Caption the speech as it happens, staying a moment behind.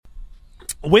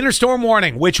Winter storm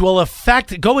warning, which will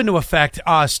go into effect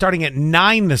starting at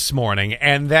 9 this morning,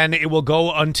 and then it will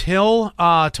go until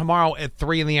tomorrow at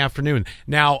 3 in the afternoon.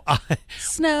 Now,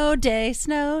 snow day.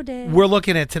 We're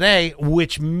looking at today,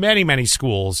 which many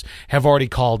schools have already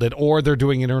called it, or they're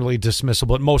doing an early dismissal.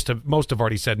 But most have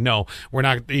already said no. We're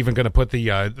not even going to put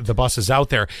the buses out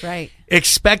there. Right.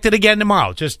 Expect it again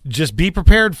tomorrow. Just be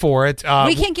prepared for it.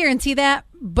 We can't guarantee that.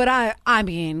 But I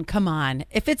mean, come on.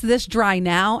 If it's this dry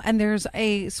now and there's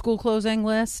a school closing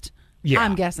list, yeah.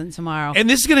 I'm guessing tomorrow. And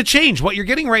this is going to change. What you're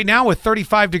getting right now with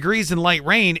 35 degrees and light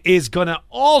rain is going to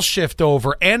all shift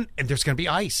over, and there's going to be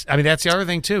ice. I mean, that's the other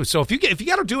thing, too. So if you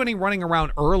got to do any running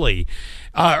around early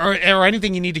or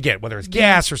anything you need to get, whether it's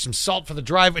gas or some salt for the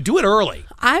drive, do it early.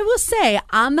 I will say,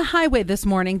 on the highway this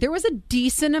morning, there was a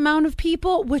decent amount of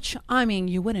people, which, I mean,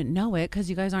 you wouldn't know it because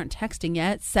you guys aren't texting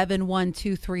yet,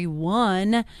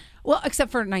 71231. Well,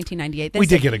 except for 1998. We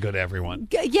did get a good everyone.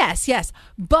 Yes.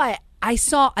 But I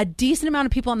saw a decent amount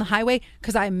of people on the highway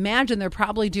because I imagine they're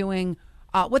probably doing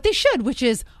what they should, which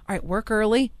is, all right, work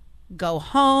early, go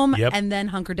home, and then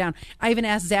hunker down. I even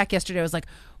asked Zach yesterday, I was like,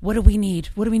 what do we need?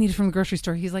 What do we need from the grocery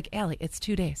store? He's like, Allie, it's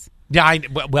 2 days. Yeah,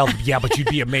 but you'd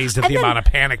be amazed at the amount of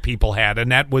panic people had.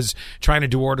 Annette was trying to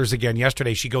do orders again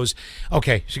yesterday. She goes,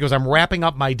 I'm wrapping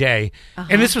up my day.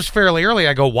 And this was fairly early.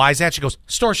 I go, why is that? She goes,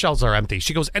 store shelves are empty.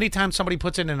 She goes, anytime somebody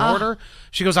puts in an order,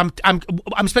 she goes, I'm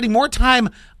spending more time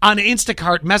on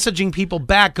Instacart messaging people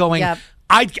back going,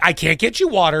 I can't get you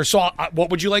water, so what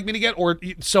would you like me to get? Or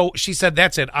so she said,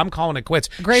 that's it. I'm calling it quits.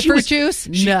 Grapefruit juice?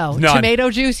 No. None.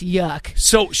 Tomato juice? Yuck.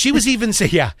 So she was even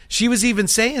saying, she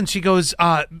goes,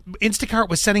 Instacart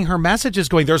was sending her messages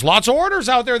going, there's lots of orders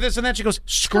out there, this and that. She goes,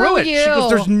 screw it. You. She goes,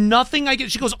 there's nothing I get.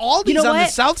 She goes, all these on the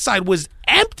south side was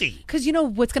empty. Because you know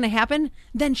what's going to happen?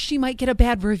 Then she might get a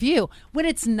bad review. When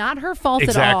it's not her fault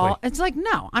at all, it's like,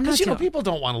 no, I'm not doing it. Because, people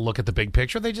don't want to look at the big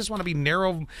picture. They just want to be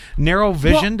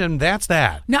narrow-visioned, and that's that.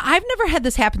 Now, I've never had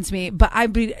this happen to me, but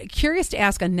I'd be curious to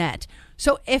ask Annette.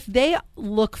 So if they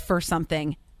look for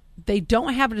something, they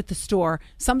don't have it at the store,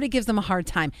 somebody gives them a hard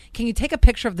time, can you take a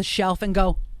picture of the shelf and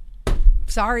go,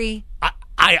 sorry?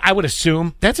 I would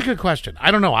assume. That's a good question.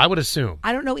 I don't know. I would assume.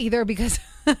 I don't know either because...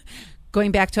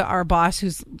 Going back to our boss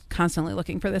who's constantly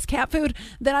looking for this cat food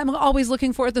that I'm always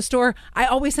looking for at the store, I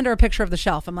always send her a picture of the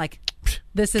shelf. I'm like,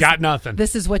 this is... Got nothing.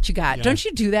 This is what you got. Yeah. Don't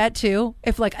you do that too?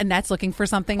 If like Annette's looking for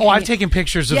something. Oh, I've taken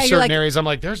pictures of certain areas. I'm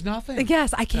like, there's nothing.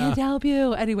 Yes, I can't help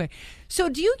you. Anyway, so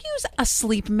do you use a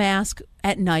sleep mask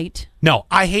at night? No,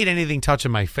 I hate anything touching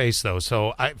my face though.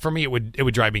 So for me, it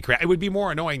would drive me crazy. It would be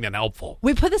more annoying than helpful.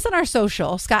 We put this on our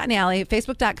social, Scott and Allie,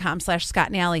 Facebook.com/Scott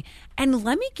and Allie. And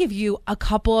let me give you a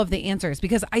couple of the answers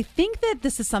because I think that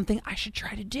this is something I should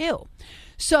try to do.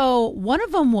 So one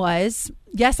of them was,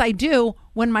 yes, I do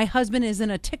when my husband is in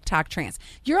a TikTok trance.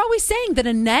 You're always saying that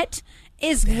Annette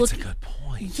is That's a good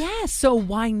point. Yes, so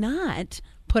why not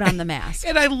put on the mask?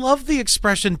 And I love the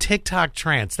expression TikTok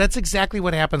trance. That's exactly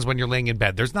what happens when you're laying in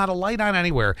bed. There's not a light on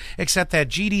anywhere except that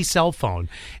GD cell phone.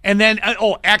 And then,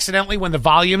 accidentally when the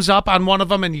volume's up on one of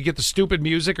them and you get the stupid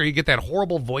music or you get that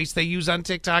horrible voice they use on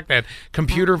TikTok, that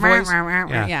computer voice.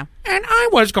 Yeah. And I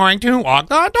was going to walk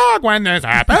the dog when this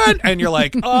happened. And you're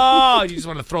like, oh, you just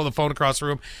want to throw the phone across the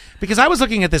room. Because I was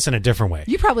looking at this in a different way.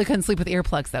 You probably couldn't sleep with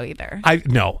earplugs though either.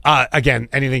 No. Again,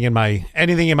 anything in my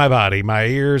body, my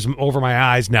ears, over my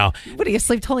eyes. No. What, do you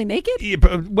sleep totally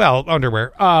naked? Well,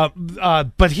 underwear.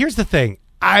 But here's the thing.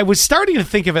 I was starting to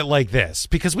think of it like this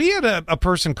because we had a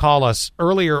person call us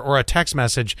earlier or a text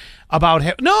message about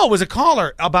it was a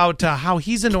caller about how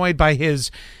he's annoyed by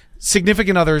his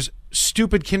significant other's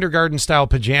stupid kindergarten style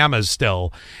pajamas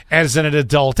still as an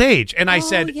adult age. And I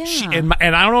said, and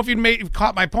I don't know if you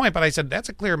caught my point, but I said, that's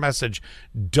a clear message.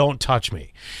 Don't touch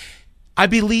me. I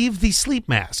believe the sleep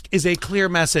mask is a clear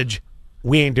message.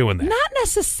 We ain't doing that. Not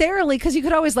necessarily, because you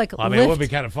could always lift. It would be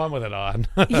kind of fun with it on.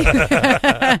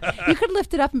 You could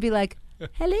lift it up and be like,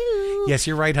 hello. Yes,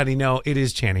 you're right, honey. No, it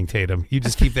is Channing Tatum. You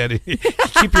just keep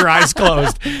keep your eyes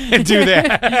closed and do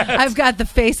that. I've got the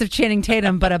face of Channing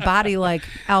Tatum, but a body like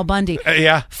Al Bundy.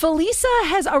 Yeah. Felisa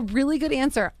has a really good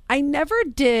answer. I never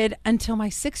did until my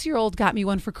 6-year-old got me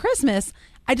one for Christmas.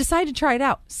 I decided to try it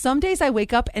out. Some days I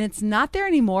wake up and it's not there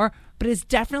anymore, but it's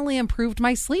definitely improved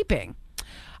my sleeping.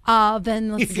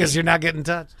 Then let's because you're not getting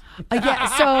touched.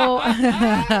 So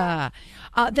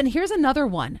then here's another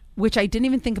one, which I didn't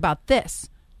even think about this.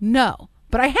 No,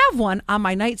 but I have one on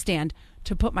my nightstand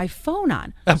to put my phone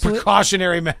on. A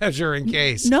precautionary measure in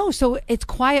case. No, so it's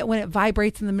quiet when it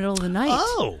vibrates in the middle of the night.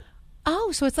 Oh.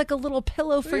 Oh, so it's like a little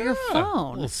pillow for your A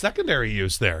phone. little secondary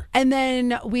use there. And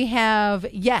then we have,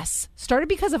 yes, started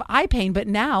because of eye pain, but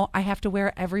now I have to wear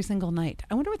it every single night.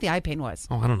 I wonder what the eye pain was.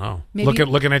 Oh, I don't know. Maybe-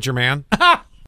 Looking at your man.